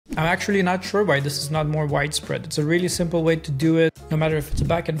I'm actually not sure why this is not more widespread. It's a really simple way to do it. No matter if it's a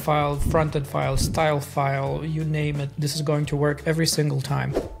backend file, frontend file, style file, you name it, this is going to work every single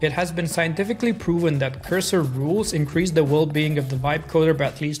time. It has been scientifically proven that cursor rules increase the well-being of the vibecoder by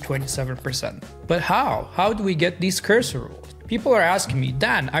at least 27%. But how? How do we get these cursor rules? People are asking me,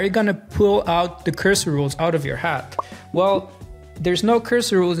 Dan, are you gonna pull out the cursor rules out of your hat? Well, there's no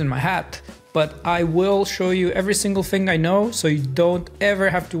cursor rules in my hat, but I will show you every single thing I know so you don't ever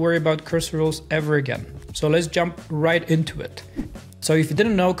have to worry about cursor rules ever again. So let's jump right into it. So if you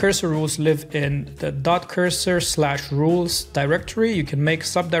didn't know, cursor rules live in the .cursor/rules directory. You can make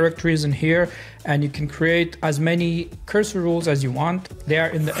subdirectories in here and you can create as many cursor rules as you want. They are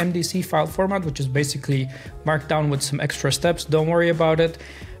in the MDC file format, which is basically Markdown with some extra steps. Don't worry about it.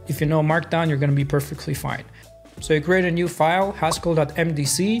 If you know Markdown, you're going to be perfectly fine. So you create a new file,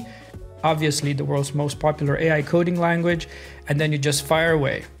 haskell.mdc, obviously the world's most popular AI coding language, and then you just fire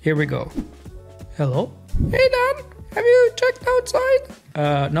away. Here we go. Hello? Hey Dan, have you checked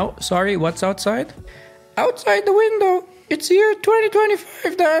outside? No, sorry, what's outside? Outside the window. It's year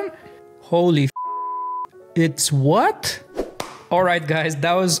 2025, Dan. Holy f***. It's what? Alright guys,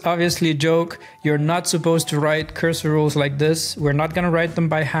 that was obviously a joke. You're not supposed to write cursor rules like this. We're not gonna write them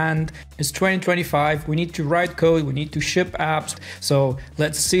by hand. It's 2025, we need to write code, we need to ship apps. So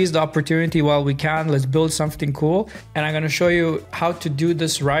let's seize the opportunity while we can. Let's build something cool. And I'm gonna show you how to do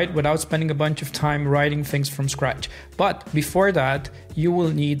this right without spending a bunch of time writing things from scratch. But before that, you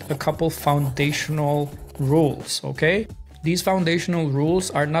will need a couple foundational rules, okay? These foundational rules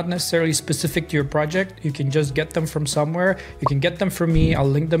are not necessarily specific to your project. You can just get them from somewhere. You can get them from me. I'll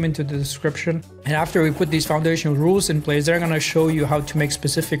link them into the description. And after we put these foundational rules in place, they're going to show you how to make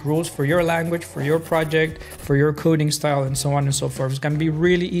specific rules for your language, for your project, for your coding style, and so on and so forth. It's going to be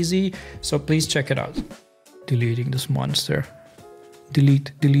really easy. So please check it out. Deleting this monster.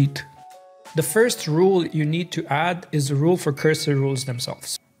 Delete, delete. The first rule you need to add is the rule for cursor rules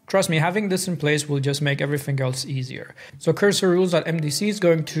themselves. Trust me, having this in place will just make everything else easier. So cursor rules.mdc is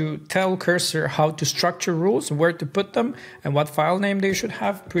going to tell Cursor how to structure rules, where to put them, and what file name they should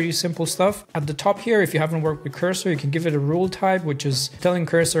have. Pretty simple stuff. At the top here, if you haven't worked with Cursor, you can give it a rule type, which is telling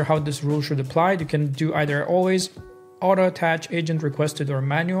Cursor how this rule should apply. You can do either always, auto attach, agent requested, or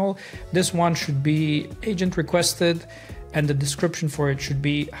manual. This one should be agent requested, and the description for it should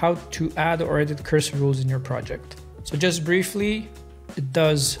be how to add or edit cursor rules in your project. So just briefly, it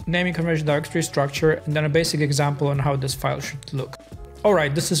does naming convention, directory structure, and then a basic example on how this file should look.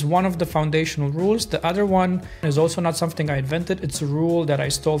 Alright, this is one of the foundational rules. The other one is also not something I invented. It's a rule that I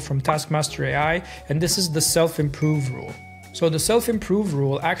stole from Taskmaster AI, and this is the self-improve rule. So the self-improve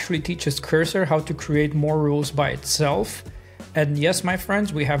rule actually teaches Cursor how to create more rules by itself. And yes, my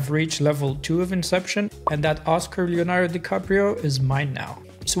friends, we have reached level 2 of Inception, and that Oscar Leonardo DiCaprio is mine now.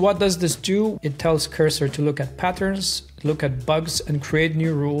 So what does this do? It tells Cursor to look at patterns, look at bugs, and create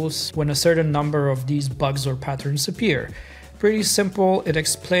new rules when a certain number of these bugs or patterns appear. Pretty simple. It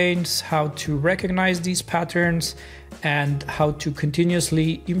explains how to recognize these patterns and how to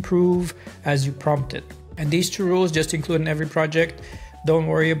continuously improve as you prompt it. And these two rules just include in every project. Don't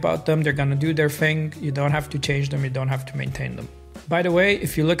worry about them. They're gonna do their thing. You don't have to change them. You don't have to maintain them. By the way,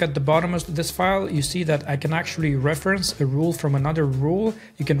 if you look at the bottom of this file, you see that I can actually reference a rule from another rule.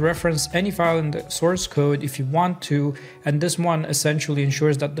 You can reference any file in the source code if you want to, and this one essentially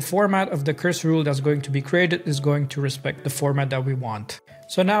ensures that the format of the cursor rule that's going to be created is going to respect the format that we want.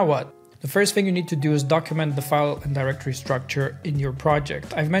 So now what? The first thing you need to do is document the file and directory structure in your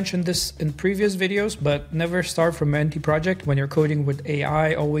project. I've mentioned this in previous videos, but never start from an empty project. When you're coding with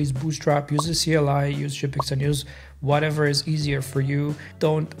AI, always bootstrap, use the CLI, use Shipix, and use whatever is easier for you.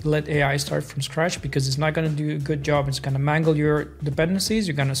 Don't let AI start from scratch because it's not going to do a good job. It's going to mangle your dependencies.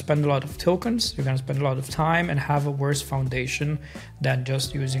 You're going to spend a lot of tokens. You're going to spend a lot of time and have a worse foundation than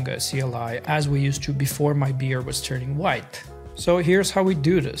just using a CLI as we used to before my beer was turning white. So here's how we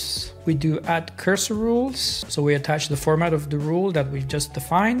do this. We do add cursor rules. So we attach the format of the rule that we've just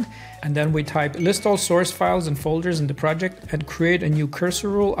defined. And then we type list all source files and folders in the project and create a new cursor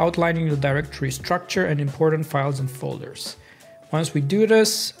rule outlining the directory structure and important files and folders. Once we do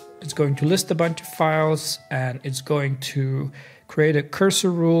this, it's going to list a bunch of files and it's going to create a cursor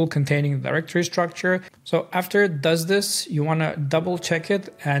rule containing the directory structure. So after it does this, you want to double check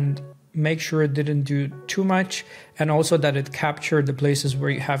it and make sure it didn't do too much and also that it captured the places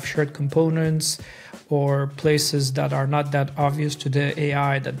where you have shared components or places that are not that obvious to the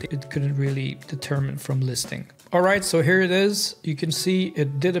AI that it couldn't really determine from listing. All right, so here it is. You can see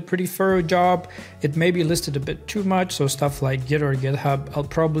it did a pretty thorough job. It maybe listed a bit too much, so stuff like Git or GitHub, I'll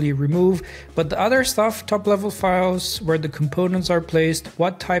probably remove. But the other stuff, top level files, where the components are placed,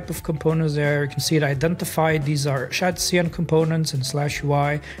 what type of components they are, you can see it identified. These are ShadCN components and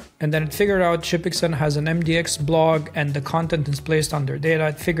 /UI. And then it figured out Shipixen has an MDX blog and the content is placed under data.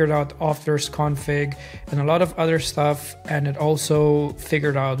 It figured out authors config and a lot of other stuff. And it also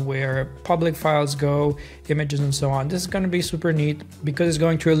figured out where public files go, images and so on. This is going to be super neat because it's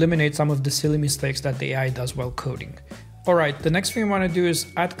going to eliminate some of the silly mistakes that the AI does while coding. All right, the next thing we want to do is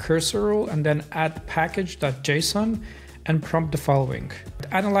add cursor rule and then add package.json and prompt the following.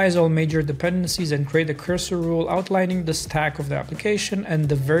 Analyze all major dependencies and create a cursor rule outlining the stack of the application and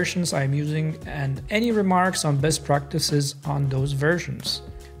the versions I'm using and any remarks on best practices on those versions.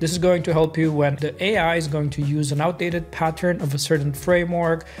 This is going to help you when the AI is going to use an outdated pattern of a certain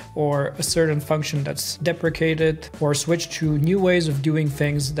framework or a certain function that's deprecated or switch to new ways of doing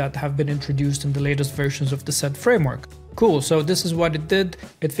things that have been introduced in the latest versions of the said framework. Cool, so this is what it did.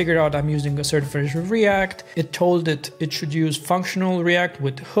 It figured out I'm using a certain version of React. It told it should use functional React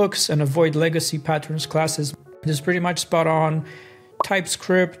with hooks and avoid legacy patterns classes. This is pretty much spot on.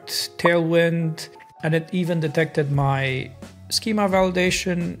 TypeScript, Tailwind, and it even detected my schema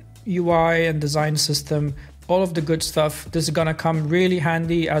validation, UI and design system, all of the good stuff. This is gonna come really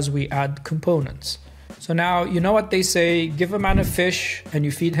handy as we add components. So now, you know what they say, give a man a fish and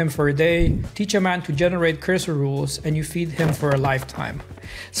you feed him for a day, teach a man to generate cursor rules and you feed him for a lifetime.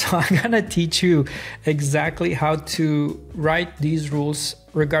 So I'm gonna teach you exactly how to write these rules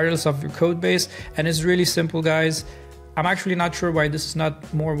regardless of your code base. And it's really simple, guys. I'm actually not sure why this is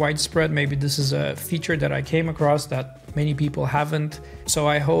not more widespread. Maybe this is a feature that I came across that many people haven't. So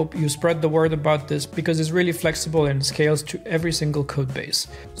I hope you spread the word about this because it's really flexible and scales to every single code base.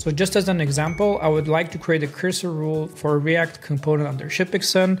 So just as an example, I would like to create a cursor rule for a React component under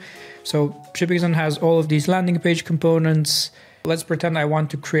Shipixen. So Shipixen has all of these landing page components. Let's pretend I want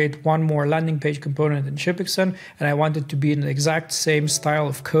to create one more landing page component in Shipixen and I want it to be in the exact same style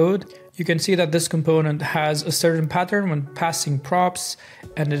of code. You can see that this component has a certain pattern when passing props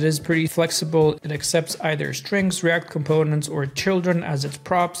and it is pretty flexible. It accepts either strings, React components, or children as its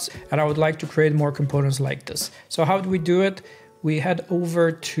props. And I would like to create more components like this. So how do we do it? We head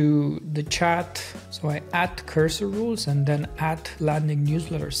over to the chat. So I add cursor rules and then add landing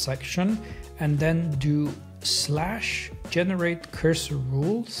newsletter section and then do /generate cursor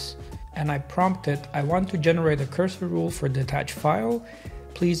rules. And I prompt it, I want to generate a cursor rule for the attached file.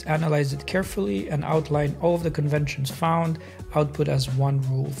 Please analyze it carefully and outline all of the conventions found, output as one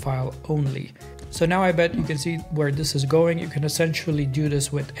rule file only. So now I bet you can see where this is going. You can essentially do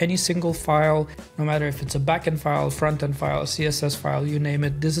this with any single file, no matter if it's a backend file, front-end file, CSS file, you name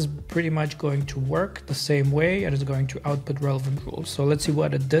it. This is pretty much going to work the same way and it's going to output relevant rules. So let's see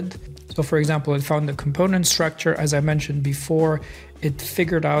what it did. So for example, it found the component structure. As I mentioned before, it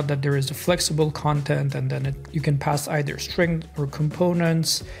figured out that there is a flexible content and then you can pass either string or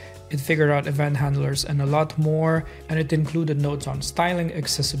components. It figured out event handlers and a lot more, and it included notes on styling,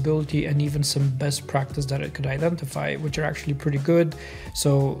 accessibility, and even some best practice that it could identify, which are actually pretty good.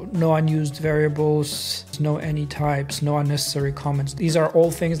 So no unused variables, no any types, no unnecessary comments. These are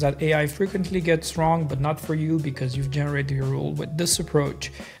all things that AI frequently gets wrong, but not for you because you've generated your rule with this approach.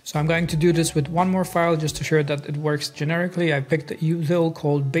 So I'm going to do this with one more file just to show that it works generically. I picked a util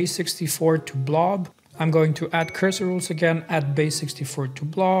called base64 to blob. I'm going to add cursor rules again, add base64 to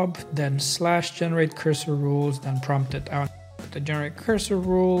blob, then /generate cursor rules, then prompt it out with the generate cursor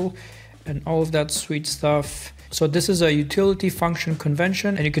rule and all of that sweet stuff. So this is a utility function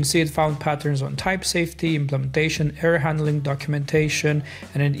convention, and you can see it found patterns on type safety, implementation, error handling, documentation,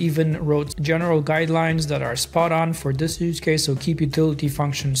 and it even wrote general guidelines that are spot on for this use case. So keep utility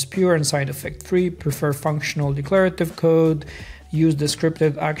functions pure and side effect free, prefer functional declarative code, use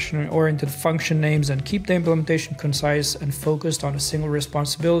descriptive action-oriented function names, and keep the implementation concise and focused on a single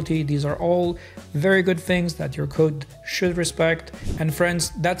responsibility. These are all very good things that your code should respect. And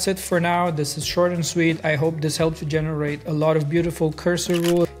friends, that's it for now. This is short and sweet. I hope this helped you generate a lot of beautiful cursor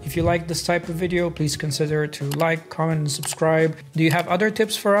rules. If you like this type of video, please consider to like, comment, and subscribe. Do you have other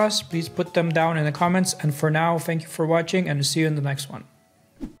tips for us? Please put them down in the comments. And for now, thank you for watching and see you in the next one.